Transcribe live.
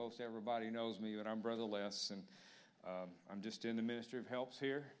most everybody knows me, but I'm Brother Les, and I'm just in the Ministry of Helps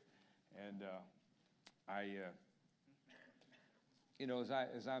here. And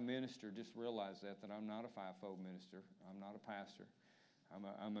as I minister, just realize that I'm not a fivefold minister. I'm not a pastor.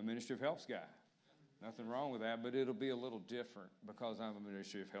 I'm a Ministry of Helps guy. Nothing wrong with that, but it'll be a little different because I'm a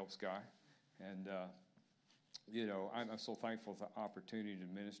Ministry of Helps guy. And, I'm so thankful for the opportunity to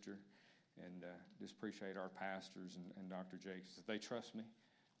minister, and just appreciate our pastors and Dr. Jakes. They trust me.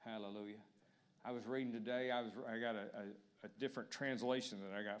 Hallelujah. I was reading today, I got a different translation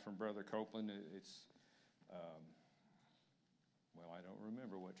that I got from Brother Copeland. It's, I don't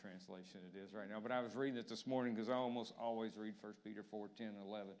remember what translation it is right now, but I was reading it this morning because I almost always read 1 Peter 4, 10, and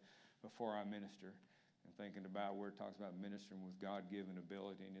 11 before I minister, and thinking about where it talks about ministering with God-given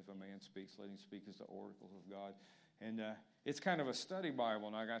ability, and if a man speaks, let him speak as the oracles of God. And it's kind of a study Bible,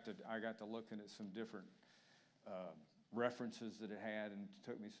 and I got to looking at some different references that it had, and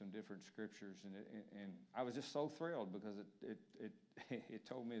took me some different scriptures, and I was just so thrilled because it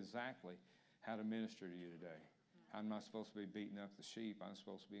told me exactly how to minister to you today. I'm not supposed to be beating up the sheep. I'm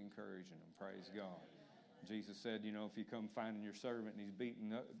supposed to be encouraging them. Praise God. Jesus said, if you come finding your servant and he's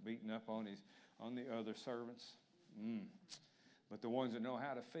beating up on the other servants, but the ones that know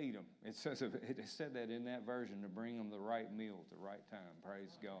how to feed them. It said that in that version, to bring them the right meal at the right time.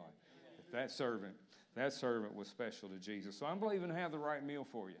 Praise God. That servant was special to Jesus. So I'm believing to have the right meal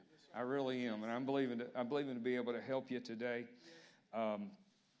for you. I really am, and I'm believing to be able to help you today.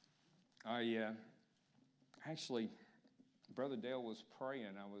 Actually, Brother Dale was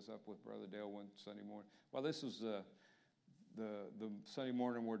praying. I was up with Brother Dale one Sunday morning. Well, this was the Sunday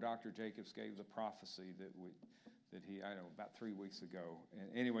morning where Dr. Jacobs gave the prophecy about 3 weeks ago. And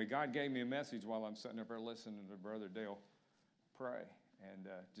anyway, God gave me a message while I'm sitting up there listening to Brother Dale pray, and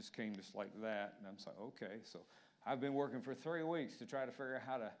just came just like that. And I'm like, okay. So I've been working for 3 weeks to try to figure out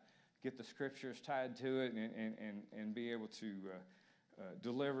how to get the scriptures tied to it and be able to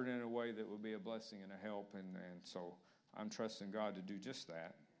deliver it in a way that would be a blessing and a help. And so I'm trusting God to do just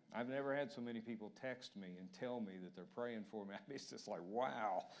that. I've never had so many people text me and tell me that they're praying for me. It's just like,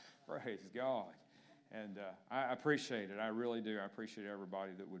 wow, praise God. And I appreciate it. I really do. I appreciate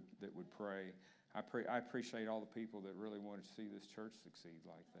everybody that would pray. I appreciate all the people that really wanted to see this church succeed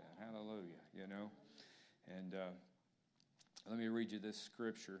like that. Hallelujah, And let me read you this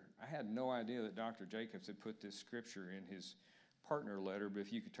scripture. I had no idea that Dr. Jacobs had put this scripture in his partner letter, but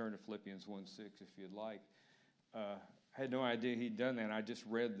if you could turn to Philippians 1:6 if you'd like. I had no idea he'd done that. I just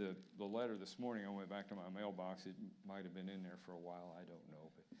read the letter this morning. I went back to my mailbox. It might have been in there for a while. I don't know,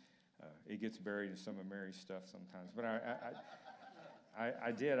 but it gets buried in some of Mary's stuff sometimes. But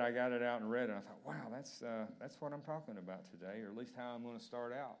I did. I got it out and read it. And I thought, wow, that's what I'm talking about today, or at least how I'm going to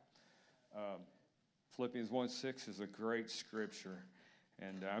start out. Philippians 1:6 is a great scripture,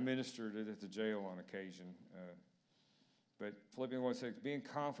 and I ministered it at the jail on occasion. But Philippians 1:6, being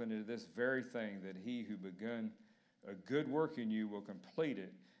confident of this very thing, that he who begun a good work in you will complete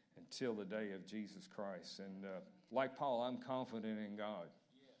it until the day of Jesus Christ. And like Paul, I'm confident in God.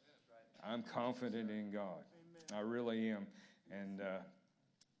 I'm confident in God. I really am. And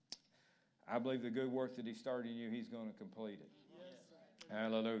I believe the good work that he started in you, he's going to complete it.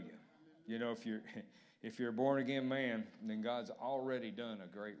 Hallelujah. If you're a born-again man, then God's already done a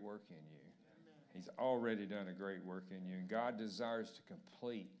great work in you. He's already done a great work in you. And God desires to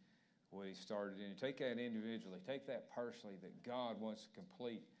complete what he started in you. Take that individually. Take that personally, that God wants to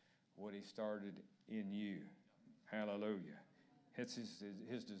complete what he started in you. Hallelujah. It's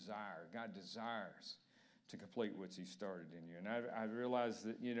his desire. God desires to complete what he started in you. And I realized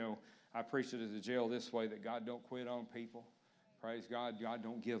that, I preached it at the jail this way, that God don't quit on people. Praise God. God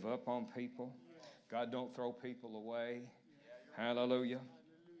don't give up on people. God don't throw people away. Hallelujah.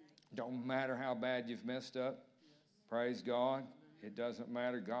 Don't matter how bad you've messed up. Praise God. It doesn't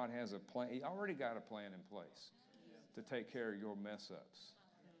matter. God has a plan. He already got a plan in place to take care of your mess-ups.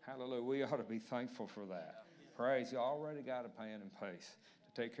 Hallelujah. We ought to be thankful for that. Praise. He already got a plan in place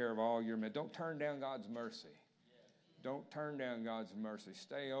to take care of all your mess. Don't turn down God's mercy. Don't turn down God's mercy.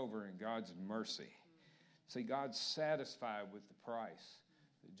 Stay over in God's mercy. See, God's satisfied with the price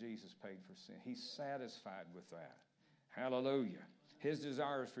that Jesus paid for sin. He's satisfied with that. Hallelujah. His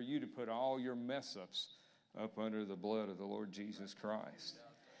desire is for you to put all your mess-ups up under the blood of the Lord Jesus Christ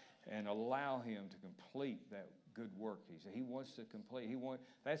and allow him to complete that good work. He wants to complete.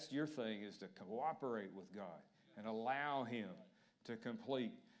 That's your thing, is to cooperate with God and allow him to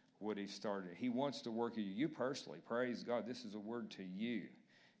complete what he started. He wants to work in you. You personally, praise God, this is a word to you.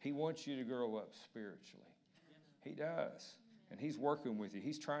 He wants you to grow up spiritually. He does. And he's working with you.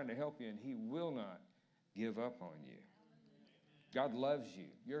 He's trying to help you, and he will not give up on you. God loves you.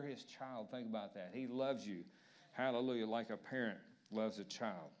 You're his child. Think about that. He loves you. Hallelujah, like a parent loves a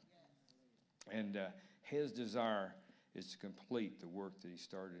child. And his desire is to complete the work that he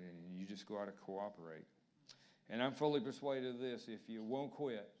started in, and you just go out and cooperate. And I'm fully persuaded of this. If you won't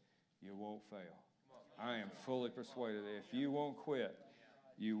quit, you won't fail. I am fully persuaded that if you won't quit,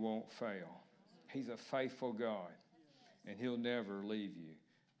 you won't fail. He's a faithful God, and he'll never leave you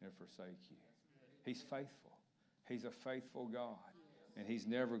and forsake you. He's faithful. He's a faithful God, and he's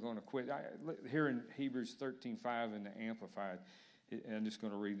never going to quit. Here in Hebrews 13:5 in the Amplified, and I'm just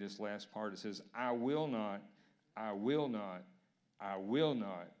going to read this last part. It says, I will not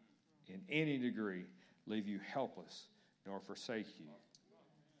in any degree leave you helpless nor forsake you,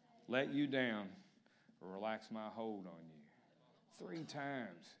 let you down, or relax my hold on you. 3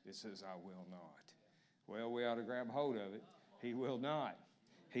 times it says, I will not. Well, we ought to grab hold of it. He will not.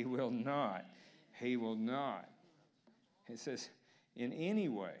 He will not. He will not. It says, in any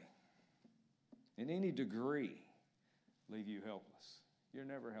way, in any degree, leave you helpless. You're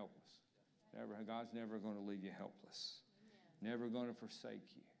never helpless. God's never going to leave you helpless. Never going to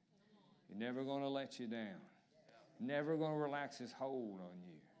forsake you. He's never going to let you down. Never going to relax his hold on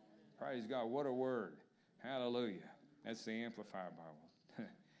you. Praise God. What a word. Hallelujah. That's the Amplified Bible.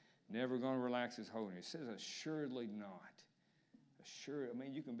 Never going to relax his hold on you. It says assuredly not.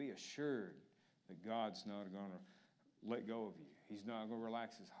 You can be assured that God's not going to let go of you. He's not going to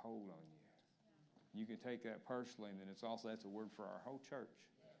relax his hold on you. You can take that personally, and then that's a word for our whole church.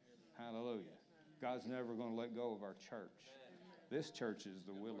 Hallelujah. God's never going to let go of our church. This church is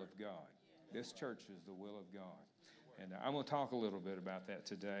the will of God. This church is the will of God. And I'm going to talk a little bit about that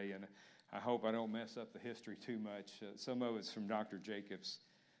today, and I hope I don't mess up the history too much. Some of it's from Dr. Jacobs'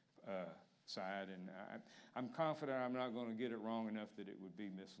 side, and I'm confident I'm not going to get it wrong enough that it would be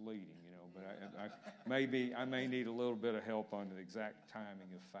misleading, but I may need a little bit of help on the exact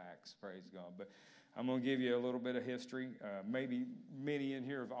timing of facts, praise God. But I'm going to give you a little bit of history. Maybe many in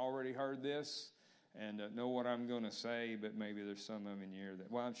here have already heard this and know what I'm going to say, but maybe there's some of them in here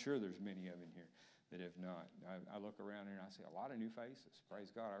I'm sure there's many of them in here that have not. I look around here and I see a lot of new faces.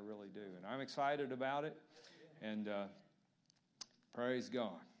 Praise God, I really do. And I'm excited about it, and praise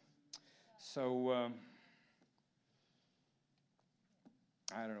God. So,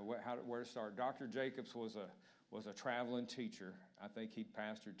 I don't know where to start. Dr. Jacobs was a traveling teacher. I think he'd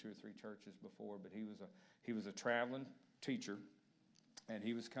pastored 2 or 3 churches before, but he was a traveling teacher, and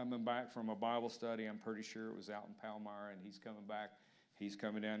he was coming back from a Bible study. I'm pretty sure it was out in Palmyra, and he's coming back. He's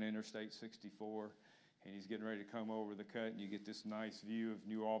coming down Interstate 64, and he's getting ready to come over the cut, and you get this nice view of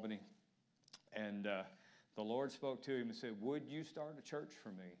New Albany. And the Lord spoke to him and said, would you start a church for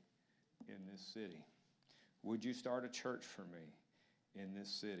me in this city? Would you start a church for me in this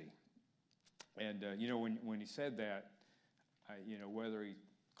city? And, when he said that, whether he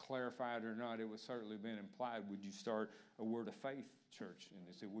clarified or not, it was certainly been implied, would you start a Word of Faith church? And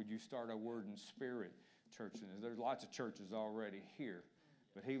they said, would you start a Word and Spirit church? And there's lots of churches already here,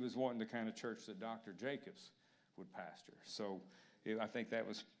 but he was wanting the kind of church that Dr. Jacobs would pastor. So I think that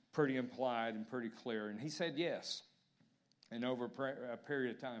was pretty implied and pretty clear. And he said yes. And over a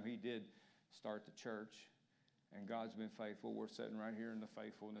period of time, he did start the church. And God's been faithful. We're sitting right here in the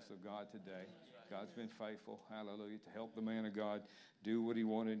faithfulness of God today. God's been faithful, hallelujah, to help the man of God do what he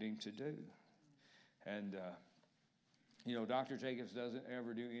wanted him to do. And, Dr. Jacobs doesn't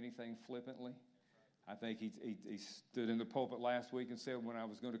ever do anything flippantly. I think he stood in the pulpit last week and said, when I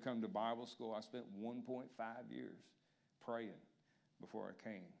was going to come to Bible school, I spent 1.5 years praying before I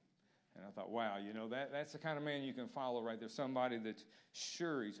came. And I thought, wow, that's the kind of man you can follow right there. Somebody that's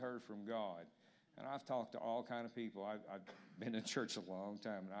sure he's heard from God. And I've talked to all kind of people. I've been in church a long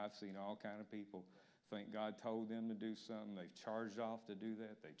time, and I've seen all kind of people think God told them to do something. They've charged off to do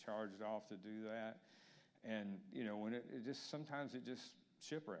that. They charged off to do that. And, when it just, sometimes it just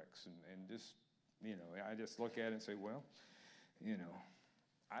shipwrecks. And just, I just look at it and say, well,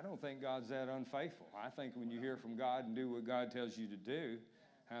 I don't think God's that unfaithful. I think when you hear from God and do what God tells you to do,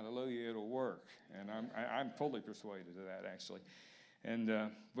 hallelujah, it'll work. And I'm fully persuaded of that, actually.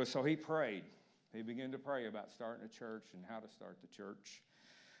 And but so he prayed. He began to pray about starting a church and how to start the church.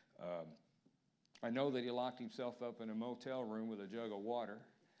 I know that he locked himself up in a motel room with a jug of water,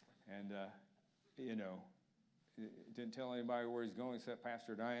 and didn't tell anybody where he's going except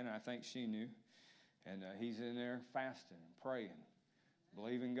Pastor Diana. I think she knew, and he's in there fasting and praying,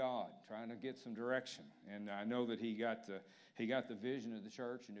 believing God, trying to get some direction. And I know that he got the vision of the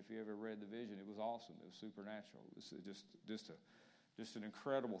church, and if you ever read the vision, it was awesome. It was supernatural. It was just an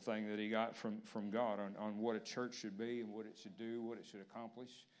incredible thing that he got from God on what a church should be and what it should do, what it should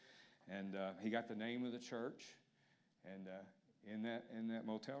accomplish. And he got the name of the church, and in that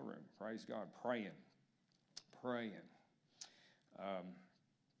motel room. Praise God, praying.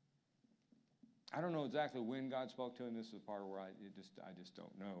 I don't know exactly when God spoke to him. This is the part where I just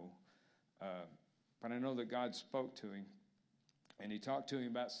don't know. But I know that God spoke to him, and he talked to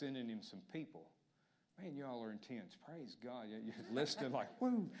him about sending him some people. Man, y'all are intense. Praise God. You're listening like,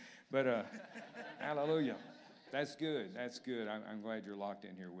 woo. But hallelujah. That's good. That's good. I'm glad you're locked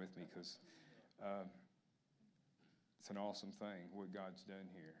in here with me, because it's an awesome thing what God's done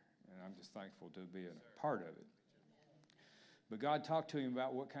here. And I'm just thankful to be a part of it. But God talked to him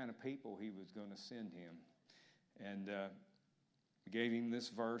about what kind of people he was going to send him. And gave him this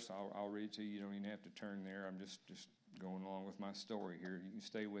verse. I'll read it to you. You don't even have to turn there. I'm just going along with my story here. You can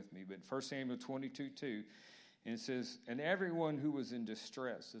stay with me. But 1 Samuel 22:2, and it says, and everyone who was in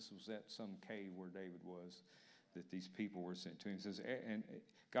distress, this was at some cave where David was, that these people were sent to him. It says, and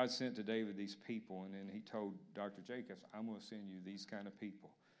God sent to David these people, and then he told Dr. Jacobs, I'm going to send you these kind of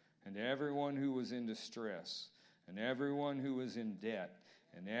people. And everyone who was in distress, and everyone who was in debt,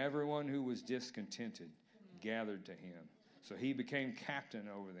 and everyone who was discontented gathered to him. So he became captain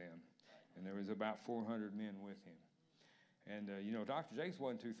over them, and there was about 400 men with him. And, Dr. Jakes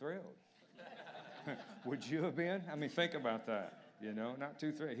wasn't too thrilled. Would you have been? I mean, think about that, not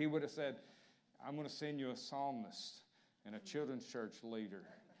too thrilled. He would have said, I'm going to send you a psalmist and a children's church leader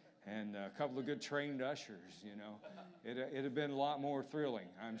and a couple of good trained ushers, It'd have been a lot more thrilling,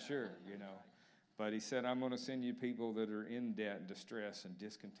 I'm sure, But he said, I'm going to send you people that are in debt and distress and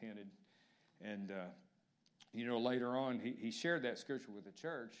discontented. And, later on, he shared that scripture with the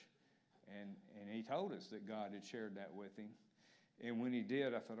church, and he told us that God had shared that with him. And when he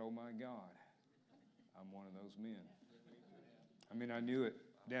did, I thought, oh, my God, I'm one of those men. I mean, I knew it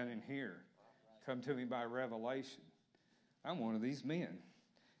down in here. Come to me by revelation. I'm one of these men.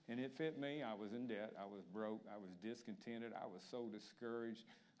 And it fit me. I was in debt. I was broke. I was discontented. I was so discouraged.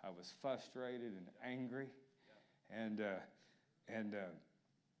 I was frustrated and angry. And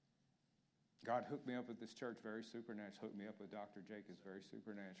God hooked me up with this church very supernaturally, hooked me up with Dr. Jacobs very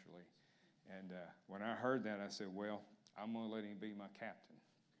supernaturally. And when I heard that, I said, well, I'm going to let him be my captain.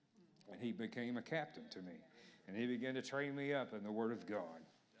 And he became a captain to me. And he began to train me up in the Word of God.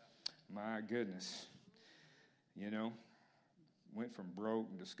 My goodness. Went from broke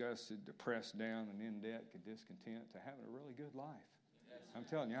and disgusted, depressed down and in debt, discontent, to having a really good life. I'm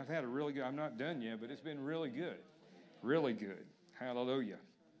telling you, I've had a really good, I'm not done yet, but it's been really good. Really good. Hallelujah.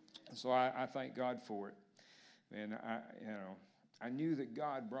 So I thank God for it. And I knew that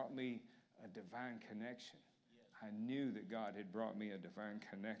God brought me a divine connection. I knew that God had brought me a divine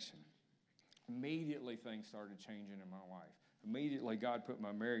connection. Immediately things started changing in my life. Immediately God put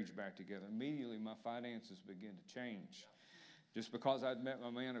my marriage back together. Immediately my finances began to change. Just because I'd met my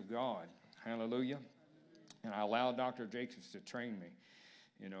man of God. Hallelujah. And I allowed Dr. Jacobs to train me.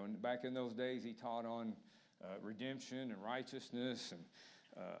 And back in those days, he taught on redemption and righteousness and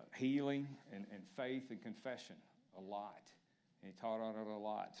healing and faith and confession a lot. And he taught on it a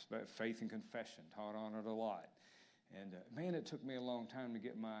lot. Faith and confession, taught on it a lot. And man, it took me a long time to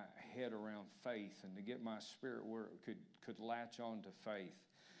get my head around faith and to get my spirit where it could latch on to faith.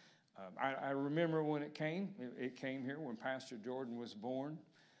 I remember when it came. It came here when Pastor Jordan was born.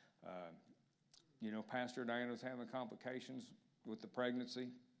 Pastor Diana was having complications with the pregnancy.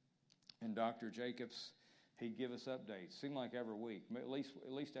 And Dr. Jacobs, he'd give us updates. Seemed like every week, at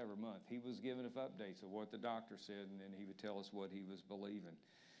least every month. He was giving us updates of what the doctor said, and then he would tell us what he was believing.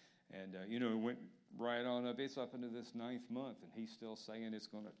 And, it went right on up. It's up into this 9th month, and he's still saying it's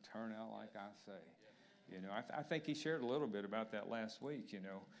going to turn out like I say. I think he shared a little bit about that last week,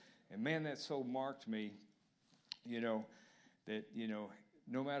 And, man, that so marked me, that,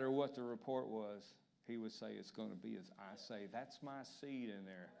 no matter what the report was, he would say it's going to be as I say. That's my seed in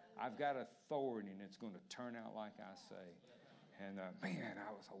there. I've got authority, and it's going to turn out like I say. And, man,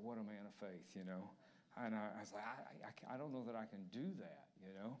 I was what a man of faith, And I was like, I don't know that I can do that,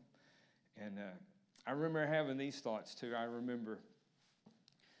 And I remember having these thoughts, too. I remember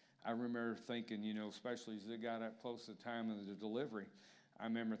thinking, especially as it got up close to the time of the delivery, I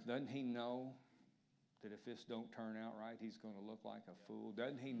remember, doesn't he know that if this don't turn out right, he's going to look like a fool?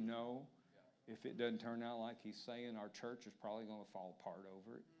 Doesn't he know if it doesn't turn out like he's saying, our church is probably going to fall apart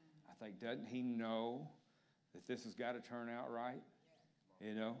over it? I think, doesn't he know that this has got to turn out right?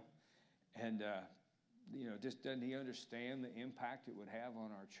 And, just doesn't he understand the impact it would have on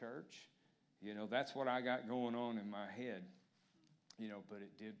our church? That's what I got going on in my head, but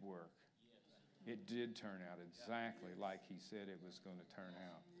it did work. It did turn out exactly like he said it was going to turn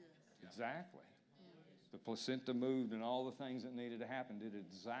out. Exactly. The placenta moved and all the things that needed to happen did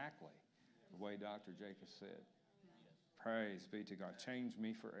exactly the way Dr. Jacobs said. Praise be to God. Changed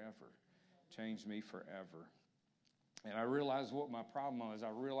me forever. Changed me forever. And I realized what my problem was. I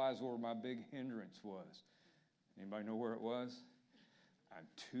realized where my big hindrance was. Anybody know where it was? I'm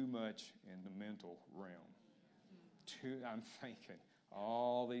too much in the mental realm. I'm thinking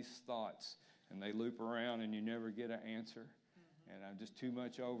all these thoughts, and they loop around, and you never get an answer. And I'm just too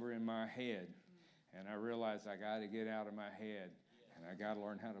much over in my head. And I realized I got to get out of my head, and I got to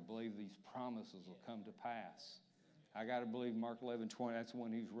learn how to believe these promises will come to pass. I got to believe Mark 11:20. That's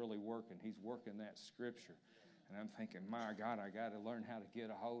when he's really working. He's working that scripture. And I'm thinking, my God, I got to learn how to get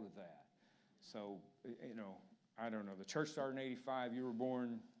a hold of that. So, I don't know. The church started in 85. You were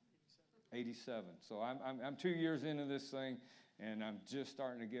born 87. So I'm 2 years into this thing, and I'm just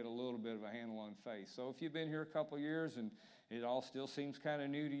starting to get a little bit of a handle on faith. So if you've been here a couple of years and it all still seems kind of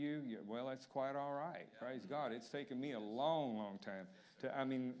new to you, well, that's quite all right. Praise God. It's taken me a long, long time.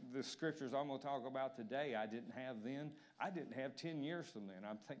 The scriptures I'm going to talk about today, I didn't have then. I didn't have 10 years from then.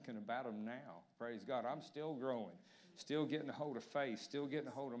 I'm thinking about them now. Praise God. I'm still growing, still getting a hold of faith, still getting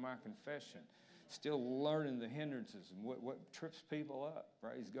a hold of my confession, still learning the hindrances and what trips people up.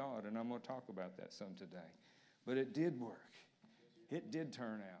 Praise God. And I'm going to talk about that some today. But it did work. It did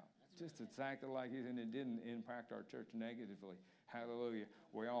turn out just exactly like it, and it didn't impact our church negatively. Hallelujah.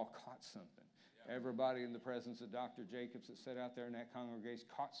 We all caught something. Everybody in the presence of Dr. Jacobs that sat out there in that congregation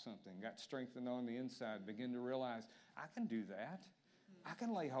caught something, got strengthened on the inside, began to realize, I can do that. I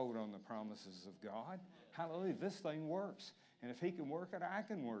can lay hold on the promises of God. Hallelujah. This thing works. And if he can work it, I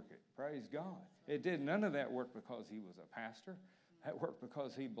can work it. Praise God. It did none of that work because he was a pastor. That worked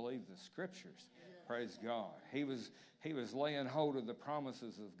because he believed the scriptures. Praise God. He was laying hold of the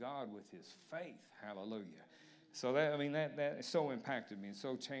promises of God with his faith. Hallelujah. So that so impacted me and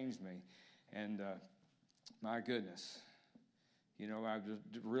so changed me. And my goodness, I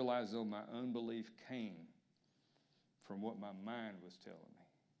just realized though my unbelief came from what my mind was telling me.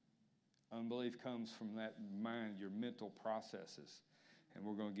 Unbelief comes from that mind, your mental processes. And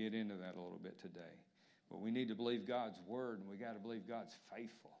we're going to get into that a little bit today. But we need to believe God's word, and we got to believe God's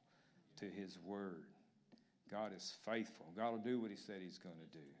faithful to his word. God is faithful. God will do what he said he's going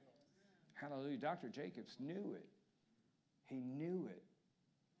to do. Hallelujah. Dr. Jacobs knew it. He knew it.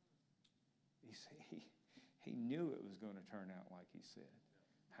 He knew it was going to turn out like he said.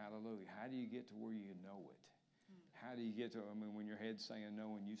 Hallelujah. How do you get to where you know it? How do you get to, when your head's saying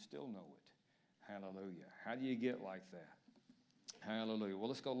no and you still know it? Hallelujah. How do you get like that? Hallelujah. Well,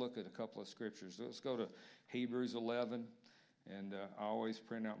 let's go look at a couple of scriptures. Let's go to Hebrews 11. And I always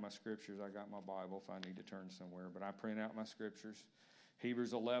print out my scriptures. I got my Bible if I need to turn somewhere, but I print out my scriptures.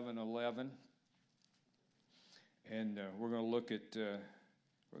 Hebrews 11:11. And we're going to look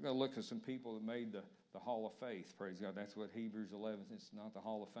at some people that made the Hall of Faith. Praise God. That's what Hebrews 11 is. It's not the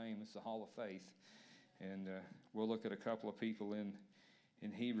Hall of Fame. It's the Hall of Faith. And we'll look at a couple of people in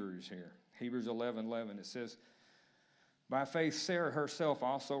Hebrews here. Hebrews 11:11. It says, by faith, Sarah herself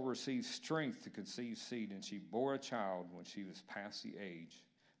also received strength to conceive seed, and she bore a child when she was past the age,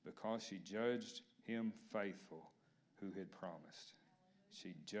 because she judged him faithful who had promised.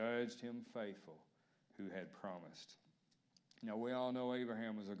 She judged him faithful who had promised. Now, we all know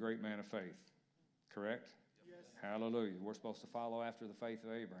Abraham was a great man of faith, correct? Yes. Hallelujah. We're supposed to follow after the faith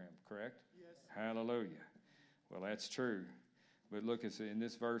of Abraham, correct? Yes. Hallelujah. Well, that's true. But look, in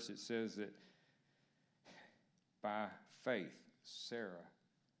this verse it says that by faith, Sarah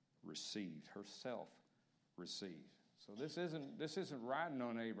received, herself received. So this isn't riding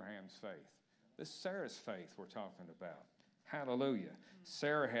on Abraham's faith. This is Sarah's faith we're talking about. Hallelujah.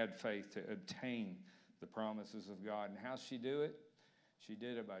 Sarah had faith to obtain the promises of God. And how she do it? She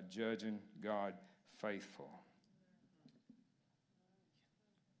did it by judging God faithful.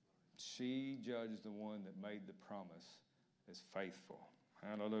 She judged the one that made the promise as faithful.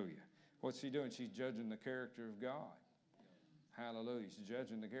 Hallelujah. What's she doing? She's judging the character of God. Hallelujah. She's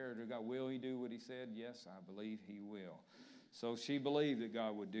judging the character of God. Will he do what he said? Yes, I believe he will. So she believed that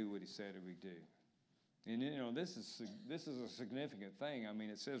God would do what he said he would do. And this is a significant thing.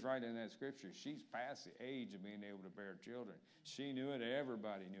 It says right in that scripture, she's past the age of being able to bear children. She knew it.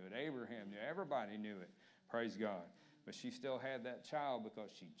 Everybody knew it. Abraham knew it. Everybody knew it. Praise God. But she still had that child because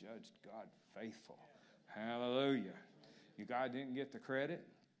she judged God faithful. Hallelujah. God didn't get the credit.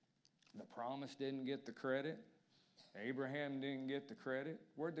 The promise didn't get the credit. Abraham didn't get the credit.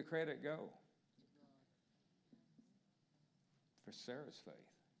 Where'd the credit go? For Sarah's faith.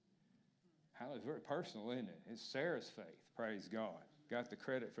 It's very personal, isn't it? It's Sarah's faith. Praise God. Got the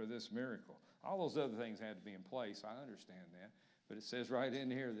credit for this miracle. All those other things had to be in place. I understand that. But it says right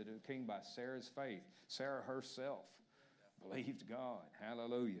in here that it came by Sarah's faith. Sarah herself believed God.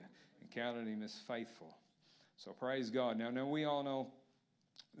 Hallelujah. And counted him as faithful. So praise God. Now we all know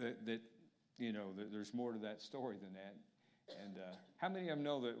that there's more to that story than that. And how many of them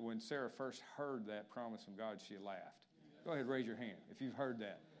know that when Sarah first heard that promise from God, she laughed? Go ahead, raise your hand if you've heard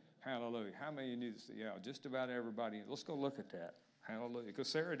that. Hallelujah. How many of you knew this? Yeah, just about everybody. Let's go look at that. Hallelujah. Because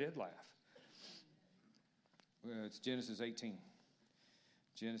Sarah did laugh. Well, it's Genesis 18.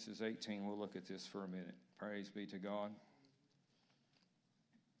 Genesis 18. We'll look at this for a minute. Praise be to God.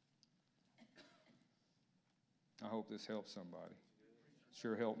 I hope this helps somebody.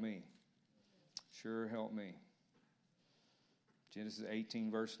 Sure helped me. Sure helped me. Genesis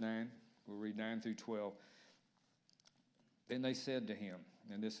 18, verse 9. We'll read 9 through 12. Then they said to him,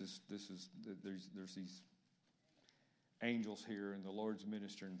 and there's these angels here, and the Lord's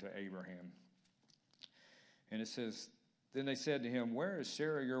ministering to Abraham. And it says, then they said to him, where is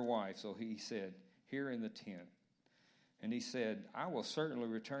Sarah your wife? So he said, here in the tent. And he said, I will certainly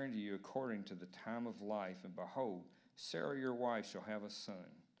return to you according to the time of life, and behold, Sarah your wife shall have a son.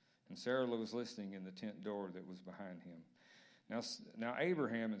 And Sarah was listening in the tent door that was behind him. Now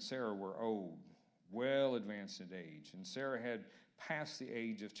Abraham and Sarah were old, well advanced in age, and Sarah had passed the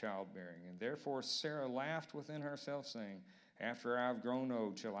age of childbearing. And therefore Sarah laughed within herself, saying, after I have grown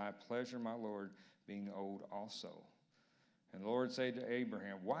old, shall I pleasure my Lord, being old also? And the Lord said to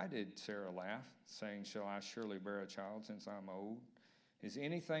Abraham, why did Sarah laugh, saying, shall I surely bear a child since I'm old? Is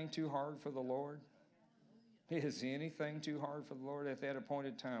anything too hard for the Lord? Is anything too hard for the Lord? At that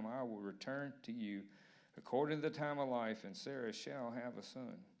appointed time I will return to you according to the time of life, and Sarah shall have a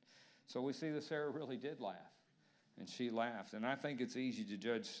son. So we see that Sarah really did laugh, and she laughed. And I think it's easy to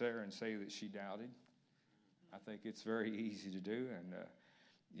judge Sarah and say that she doubted. I think it's very easy to do, and,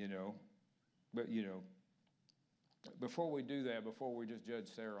 before we do that, before we just judge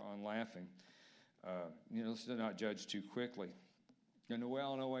Sarah on laughing, let's not judge too quickly. And we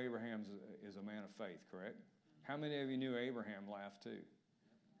all know Abraham is a man of faith, correct? How many of you knew Abraham laughed too?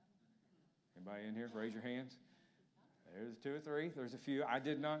 Anybody in here? Raise your hands. There's 2 or 3. There's a few. I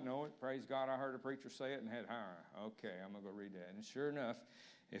did not know it. Praise God, I heard a preacher say it and had, okay, I'm going to go read that. And sure enough,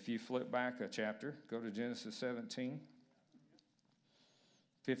 if you flip back a chapter, go to Genesis 17,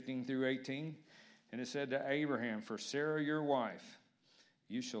 15 through 18. And it said to Abraham, for Sarah your wife,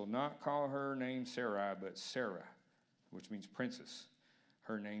 you shall not call her name Sarai, but Sarah, which means princess.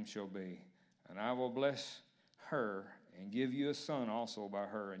 Her name shall be. And I will bless her and give you a son also by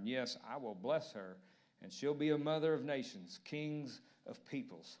her. And yes, I will bless her, and she'll be a mother of nations. Kings of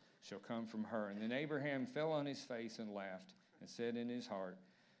peoples shall come from her. And then Abraham fell on his face and laughed and said in his heart,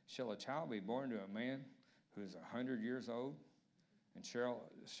 shall a child be born to a man who is 100 years old? And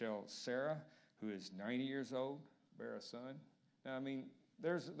shall Sarah, who is 90 years old, bear a son? Now, I mean,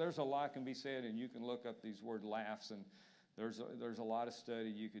 there's a lot can be said, and you can look up these word laughs, and there's a lot of study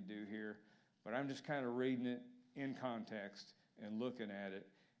you could do here. But I'm just kind of reading it in context and looking at it,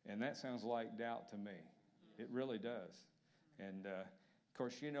 and that sounds like doubt to me. It really does. And, of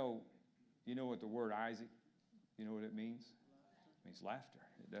course, you know what the word Isaac, you know what it means? It means laughter.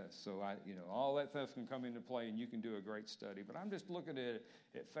 It does. So, all that stuff can come into play, and you can do a great study. But I'm just looking at it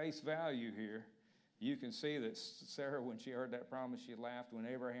at face value here. You can see that Sarah, when she heard that promise, she laughed. When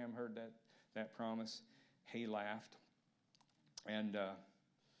Abraham heard that promise, he laughed. And,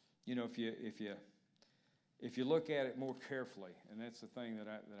 if you look at it more carefully, and that's the thing that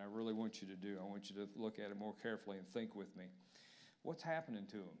I really want you to do, I want you to look at it more carefully and think with me. What's happening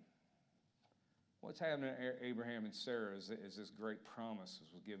to them? What's happening to Abraham and Sarah as this great promise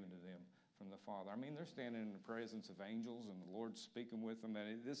was given to them from the Father? I mean, they're standing in the presence of angels, and the Lord's speaking with them,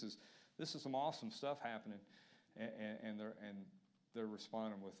 and this is some awesome stuff happening, and they're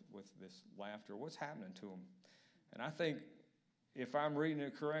responding with this laughter. What's happening to them? And I think, if I'm reading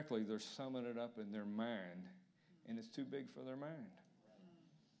it correctly, they're summing it up in their mind, and it's too big for their mind.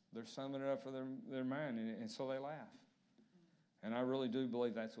 They're summing it up for their mind, and so they laugh. And I really do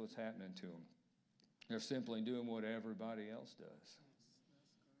believe that's what's happening to them. They're simply doing what everybody else does.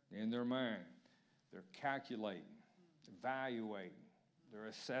 In their mind, they're calculating, evaluating, they're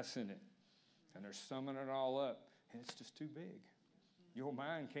assessing it, and they're summing it all up, and it's just too big. Your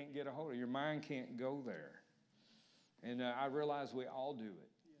mind can't get a hold of it. Your mind can't go there. And I realize we all do it.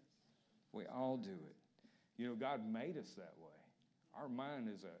 We all do it. God made us that way. Our mind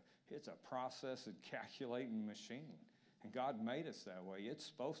it's a process and calculating machine. And God made us that way. It's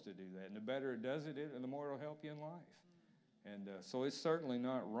supposed to do that. And the better it does it, the more it'll help you in life. And so it's certainly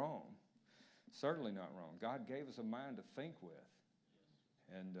not wrong. Certainly not wrong. God gave us a mind to think with.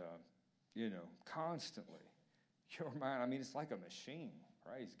 And, constantly. Your mind, it's like a machine.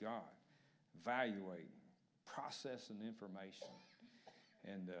 Praise God. Evaluating. Processing information.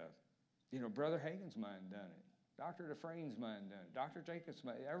 And, Brother Hagin's mind done it. Dr. Dufresne's mind done it. Dr. Jacobs'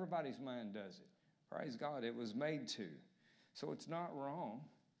 mind, everybody's mind does it. Praise God, it was made to. So it's not wrong.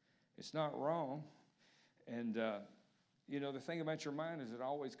 It's not wrong. And, the thing about your mind is it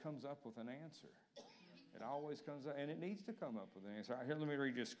always comes up with an answer. It always comes up, and it needs to come up with an answer. Here, let me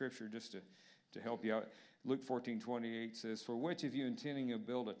read you a scripture just to help you out. Luke 14:28 says, "For which of you intending to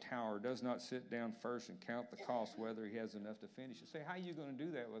build a tower does not sit down first and count the cost, whether he has enough to finish it?" Say, how are you going to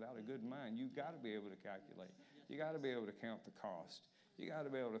do that without a good mind? You've got to be able to calculate. You got to be able to count the cost. You got to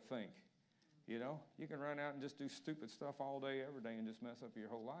be able to think. You can run out and just do stupid stuff all day, every day, and just mess up your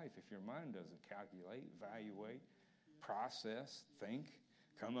whole life if your mind doesn't calculate, evaluate, process, think,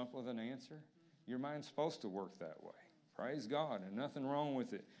 come up with an answer. Your mind's supposed to work that way. Praise God, and nothing wrong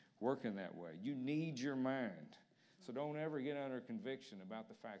with it working that way. You need your mind. So don't ever get under conviction about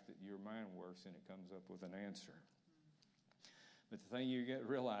the fact that your mind works and it comes up with an answer. But the thing you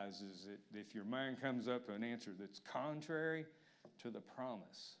realize is that if your mind comes up with an answer that's contrary to the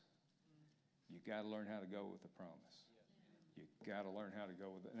promise, you got to learn how to go with the promise. You got to learn how to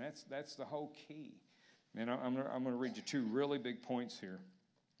go with it. And that's the whole key. And I'm going to read you two really big points here.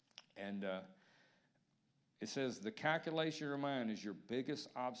 And it says, the calculation of your mind is your biggest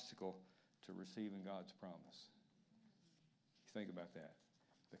obstacle to receiving God's promise. Think about that.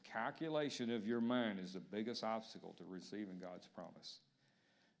 The calculation of your mind is the biggest obstacle to receiving God's promise.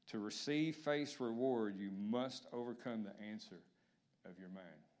 To receive faith's reward, you must overcome the answer of your mind.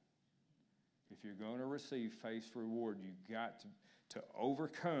 If you're going to receive faith's reward, you've got to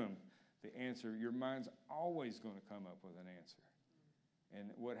overcome the answer. Your mind's always going to come up with an answer.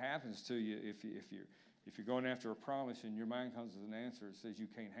 And what happens to you if you're going after a promise and your mind comes with an answer, it says you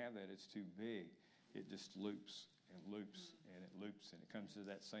can't have that, it's too big. It just loops and loops and it loops, and it comes to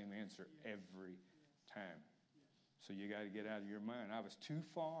that same answer every time. So you got to get out of your mind. I was too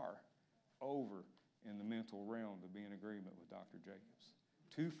far over in the mental realm to be in agreement with Dr. Jacobs.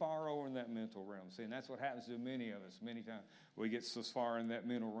 Too far over in that mental realm. See, and that's what happens to many of us. Many times we get so far in that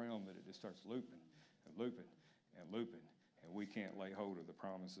mental realm that it just starts looping and looping and looping, and we can't lay hold of the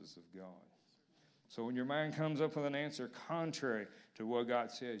promises of God. So when your mind comes up with an answer contrary to what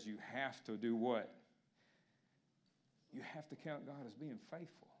God says, you have to do what? You have to count God as being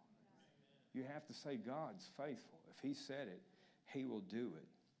faithful. You have to say God's faithful. If He said it, He will do it.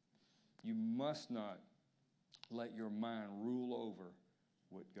 You must not let your mind rule over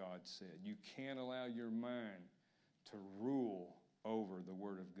what God said. You can't allow your mind to rule over the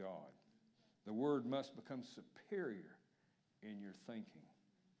Word of God. The Word must become superior in your thinking.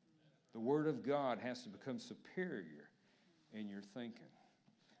 The Word of God has to become superior in your thinking.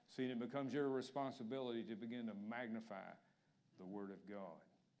 See, and it becomes your responsibility to begin to magnify the Word of God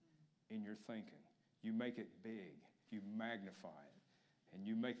in your thinking. You make it big. You magnify it. And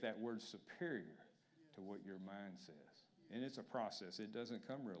you make that word superior to what your mind says. And it's a process. It doesn't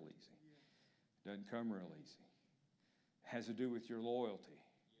come real easy. It doesn't come real easy. It has to do with your loyalty.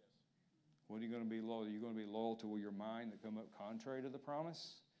 What are you going to be loyal? Are you going to be loyal to your mind that come up contrary to the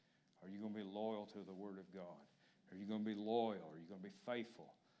promise? Or are you going to be loyal to the Word of God? Are you going to be loyal? Are you going to be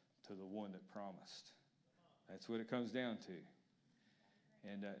faithful to the one that promised? That's what it comes down to.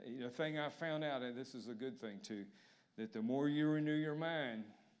 And the thing I found out, and this is a good thing too, that the more you renew your mind,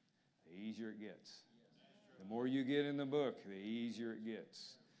 the easier it gets. The more you get in the book, the easier it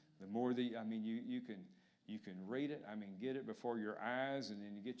gets. The more you can read it. Get it before your eyes, and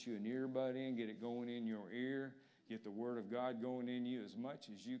then you get you an earbud in, get it going in your ear, get the Word of God going in you as much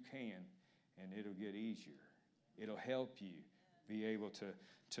as you can, and it'll get easier. It'll help you be able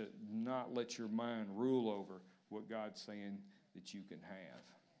to not let your mind rule over what God's saying that you can have.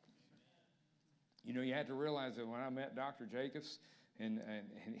 You have to realize that when I met Dr. Jacobs, and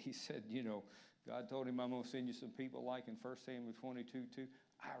he said, God told him, I'm going to send you some people like in 1 Samuel 22:2.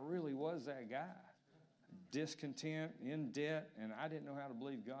 I really was that guy. Discontent, in debt, and I didn't know how to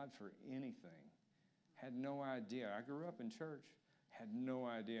believe God for anything. Had no idea. I grew up in church, had no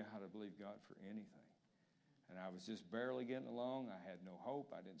idea how to believe God for anything. And I was just barely getting along. I had no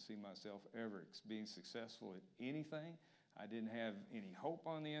hope. I didn't see myself ever being successful at anything. I didn't have any hope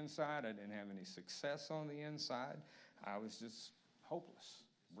on the inside. I didn't have any success on the inside. I was just hopeless,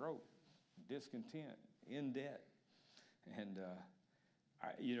 broke, discontent, in debt. And,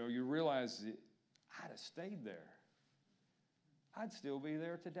 you realize that I'd have stayed there. I'd still be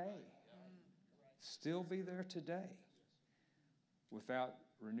there today. Still be there today without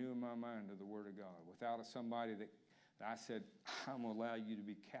renewing my mind to the Word of God, without somebody that I said, I'm going to allow you to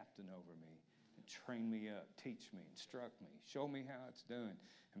be captain over me and train me up, teach me, instruct me, show me how it's done,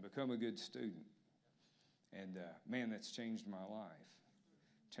 and become a good student. And, that's changed my life.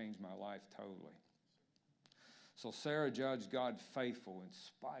 Changed my life totally. So Sarah judged God faithful in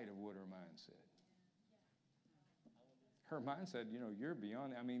spite of what her mind said. Her mind said, you're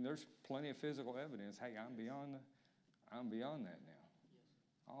beyond. I mean, there's plenty of physical evidence. Hey, I'm beyond that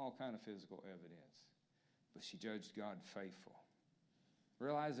now. All kind of physical evidence. But she judged God faithful.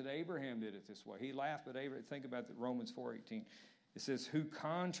 Realize that Abraham did it this way. He laughed at Abraham. Think about that, Romans 4:18. It says, who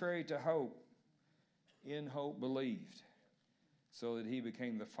contrary to hope, in hope believed, so that he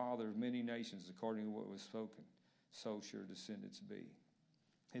became the father of many nations according to what was spoken. So shall descendants be.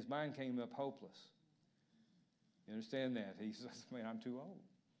 His mind came up hopeless. You understand that? He says, man, I'm too old.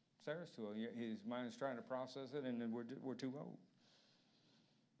 Sarah's too old. His mind's trying to process it, and then we're too old.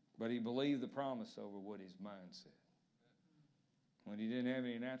 But he believed the promise over what his mind said. When he didn't have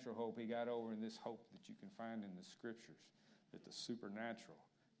any natural hope, he got over in this hope that you can find in the scriptures, that the supernatural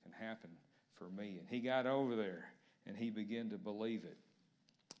can happen for me. And he got over there, and he began to believe it.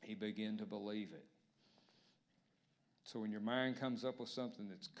 He began to believe it. So when your mind comes up with something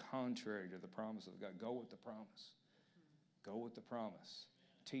that's contrary to the promise of God, go with the promise. Go with the promise.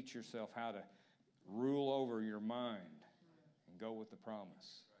 Teach yourself how to rule over your mind and go with the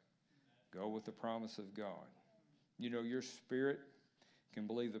promise. Go with the promise of God. Your spirit can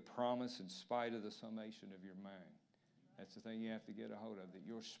believe the promise in spite of the summation of your mind. That's the thing you have to get a hold of, that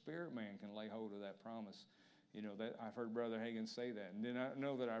your spirit man can lay hold of that promise. That I've heard Brother Hagin say that. And then I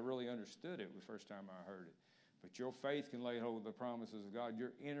know that I really understood it the first time I heard it. But your faith can lay hold of the promises of God.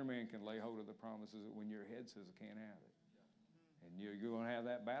 Your inner man can lay hold of the promises when your head says it can't have it. And you're going to have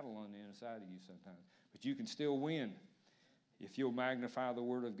that battle on the inside of you sometimes. But you can still win if you'll magnify the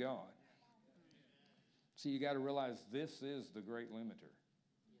Word of God. See, you got to realize this is the great limiter.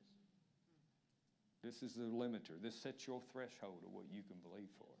 This is the limiter. This sets your threshold of what you can believe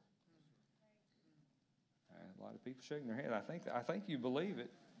for. A lot of people shaking their head. I think you believe it.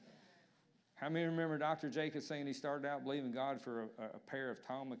 How many remember Dr. Jacobs saying he started out believing God for a pair of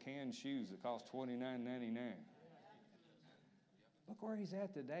Tom McCann shoes that cost $29.99? Look where he's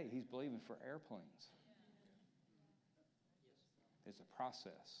at today. He's believing for airplanes. It's a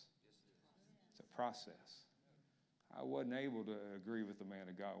process. It's a process. I wasn't able to agree with the man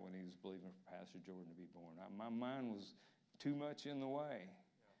of God when he was believing for Pastor Jordan to be born. My mind was too much in the way.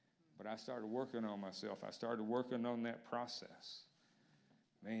 But I started working on myself. I started working on that process.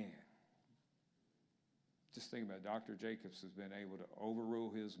 Man. Just think about it. Dr. Jacobs has been able to overrule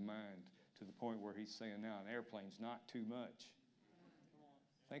his mind to the point where he's saying now an airplane's not too much.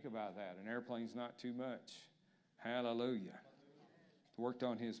 Think about that. An airplane's not too much. Hallelujah. Worked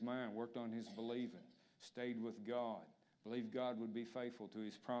on his mind, worked on his believing, stayed with God, believed God would be faithful to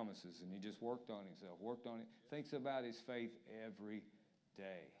his promises, and he just worked on himself, worked on it. Thinks about his faith every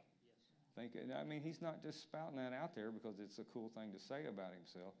day. He's not just spouting that out there because it's a cool thing to say about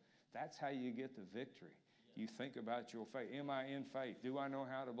himself. That's how you get the victory. You think about your faith. Am I in faith? Do I know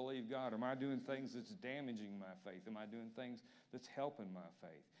how to believe God? Am I doing things that's damaging my faith? Am I doing things that's helping my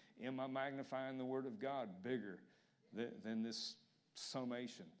faith? Am I magnifying the Word of God bigger than this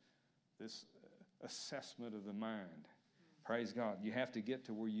summation, this assessment of the mind? Praise God. You have to get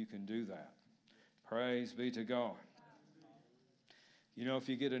to where you can do that. Praise be to God. If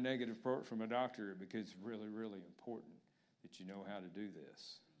you get a negative report from a doctor, it becomes really, really important that you know how to do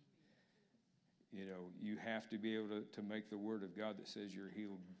this. You have to be able to make the Word of God that says you're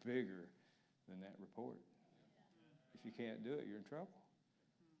healed bigger than that report. If you can't do it, you're in trouble.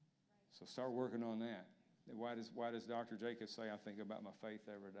 So start working on that. Why does Dr. Jacobs say, I think about my faith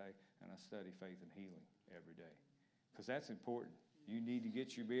every day and I study faith and healing every day? Because that's important. You need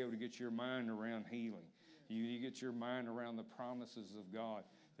to be able to get your mind around healing. You need to get your mind around the promises of God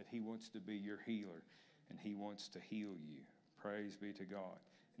that He wants to be your healer and He wants to heal you. Praise be to God.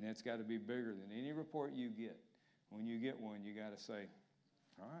 And that's got to be bigger than any report you get. When you get one, you got to say,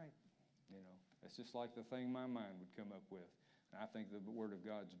 all right, that's just like the thing my mind would come up with. And I think the Word of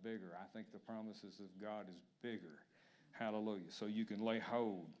God's bigger. I think the promises of God is bigger. Hallelujah. So you can lay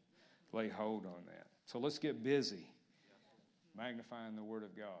hold on that. So let's get busy magnifying the Word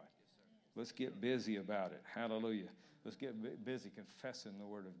of God. Let's get busy about it. Hallelujah. Let's get busy confessing the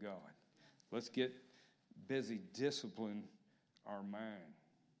Word of God. Let's get busy disciplining our mind.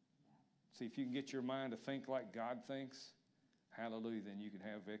 See, if you can get your mind to think like God thinks, hallelujah, then you can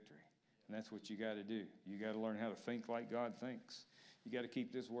have victory. And that's what you got to do. You got to learn how to think like God thinks. You got to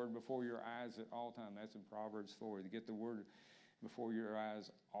keep this Word before your eyes at all time. That's in Proverbs 4. To get the Word before your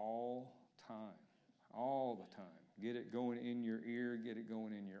eyes all time. All the time. Get it going in your ear, get it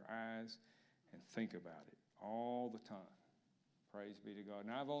going in your eyes, and think about it all the time. Praise be to God.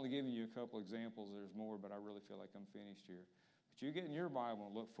 Now, I've only given you a couple examples. There's more, but I really feel like I'm finished here. But you get in your Bible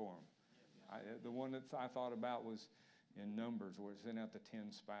and look for them. The one that I thought about was in Numbers, where it sent out the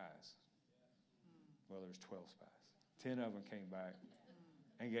 10 spies. Well, there's 12 spies. 10 of them came back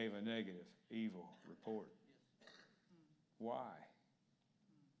and gave a negative, evil report. Why?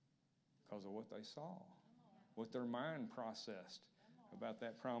 Because of what they saw, what their mind processed about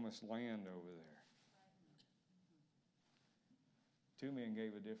that promised land over there. 2 men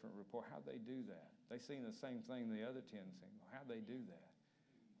gave a different report. How'd they do that? They seen the same thing the other 10 seen. Well, how'd they do that?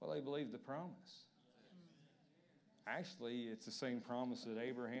 Well, they believed the promise. Actually, it's the same promise that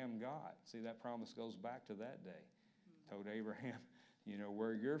Abraham got. See, that promise goes back to that day. Told Abraham,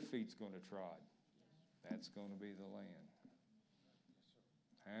 where your feet's going to trod, that's going to be the land.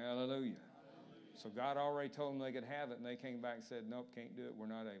 Hallelujah. So God already told them they could have it, and they came back and said, nope, can't do it. We're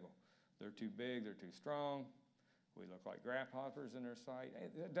not able. They're too big. They're too strong. We look like grasshoppers in their sight.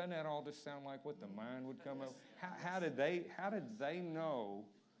 Doesn't that all just sound like what the mind would come up? How did they know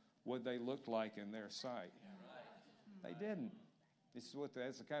what they looked like in their sight? They didn't. That's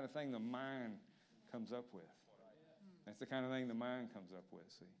the kind of thing the mind comes up with. That's the kind of thing the mind comes up with,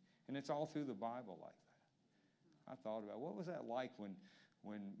 see. And it's all through the Bible like that. I thought about, what was that like when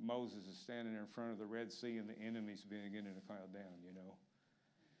Moses is standing in front of the Red Sea and the enemies beginning to cloud down,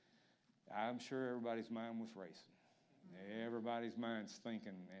 I'm sure everybody's mind was racing. Everybody's mind's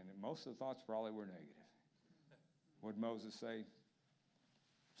thinking, and most of the thoughts probably were negative. What did Moses say?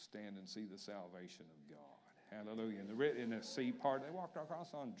 Stand and see the salvation of God. Hallelujah. In the sea part, they walked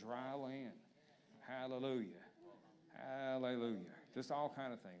across on dry land. Hallelujah. Hallelujah. Just all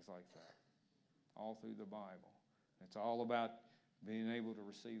kind of things like that. All through the Bible. It's all about being able to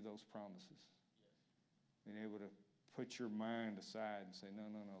receive those promises. Being able to put your mind aside and say, no,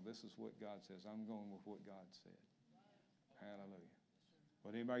 this is what God says. I'm going with what God said. Hallelujah.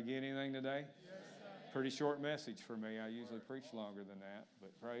 Well, anybody get anything today? Yes, sir. Pretty short message for me. I usually preach longer than that,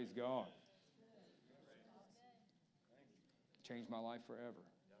 but praise God. Changed my life forever.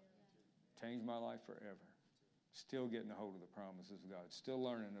 Changed my life forever. Still getting a hold of the promises of God. Still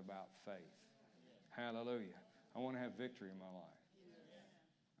learning about faith. Hallelujah. I want to have victory in my life.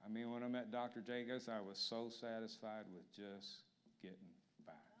 I mean, when I met Dr. Jacobs, I was so satisfied with just getting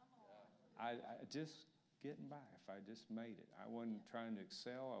by. I just getting by. If I just made it. I wasn't trying to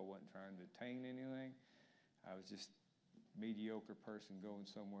excel. I wasn't trying to attain anything. I was just a mediocre person going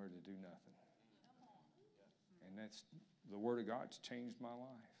somewhere to do nothing. And that's the Word of God's changed my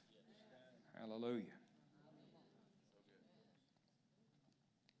life. Hallelujah.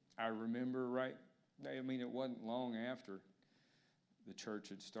 I remember it wasn't long after the church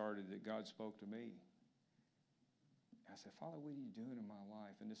had started that God spoke to me. I said, Father, what are you doing in my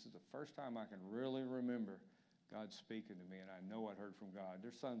life? And this is the first time I can really remember God speaking to me, and I know I'd heard from God.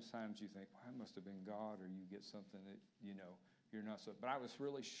 There's sometimes you think, well, that must have been God, or you get something that, you're not so. But I was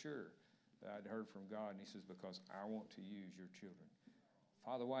really sure that I'd heard from God, and he says, because I want to use your children.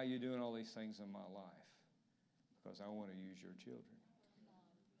 Father, why are you doing all these things in my life? Because I want to use your children.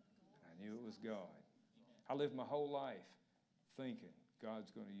 And I knew it was God. I lived my whole life thinking God's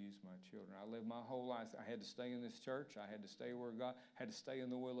going to use my children. I lived my whole life. I had to stay in this church. I had to stay where God, had to stay in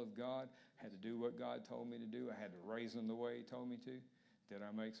the will of God, had to do what God told me to do. I had to raise them the way he told me to. Did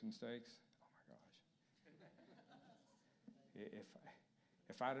I make some mistakes? Oh my gosh.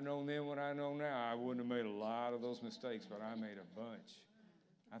 If I'd have known then what I know now, I wouldn't have made a lot of those mistakes, but I made a bunch.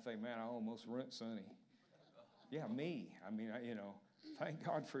 I think, man, I almost ruined Sonny. Yeah, me. I mean, thank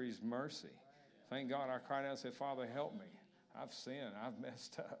God for his mercy. Thank God I cried out and said, Father, help me. I've sinned. I've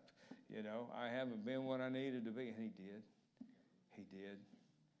messed up. I haven't been what I needed to be. And he did. He did.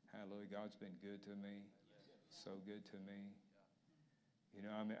 Hallelujah. God's been good to me. So good to me.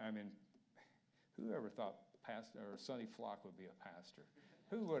 Whoever thought Pastor or Sonny Flock would be a pastor?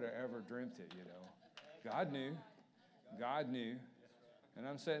 Who would have ever dreamt it, God knew. God knew. And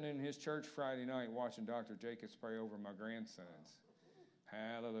I'm sitting in his church Friday night watching Dr. Jacobs pray over my grandsons.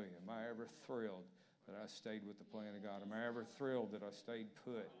 Hallelujah. Am I ever thrilled that I stayed with the plan of God? Am I ever thrilled that I stayed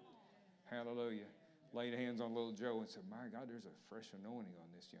put? Hallelujah. Laid hands on little Joe and said, my God, there's a fresh anointing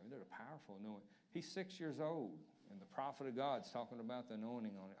on this young. There's a powerful anointing. He's 6 years old, and the prophet of God's talking about the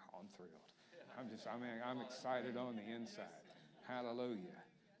anointing on it. Oh, I'm thrilled. I'm excited on the inside. Hallelujah.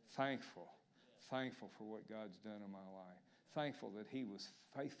 Thankful for what God's done in my life. Thankful that he was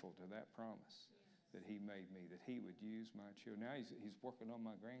faithful to that promise that he made me, that he would use my children. Now he's working on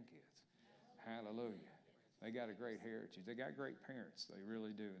my grandkids. Hallelujah. They got a great heritage. They got great parents. They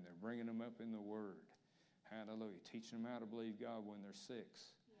really do. And they're bringing them up in the Word. Hallelujah. Teaching them how to believe God when they're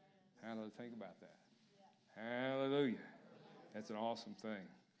 6. Hallelujah. Think about that. Hallelujah. That's an awesome thing.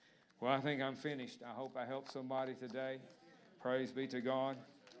 Well, I think I'm finished. I hope I helped somebody today. Praise be to God.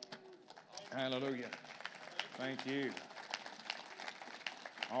 Hallelujah. Thank you.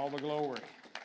 All the glory.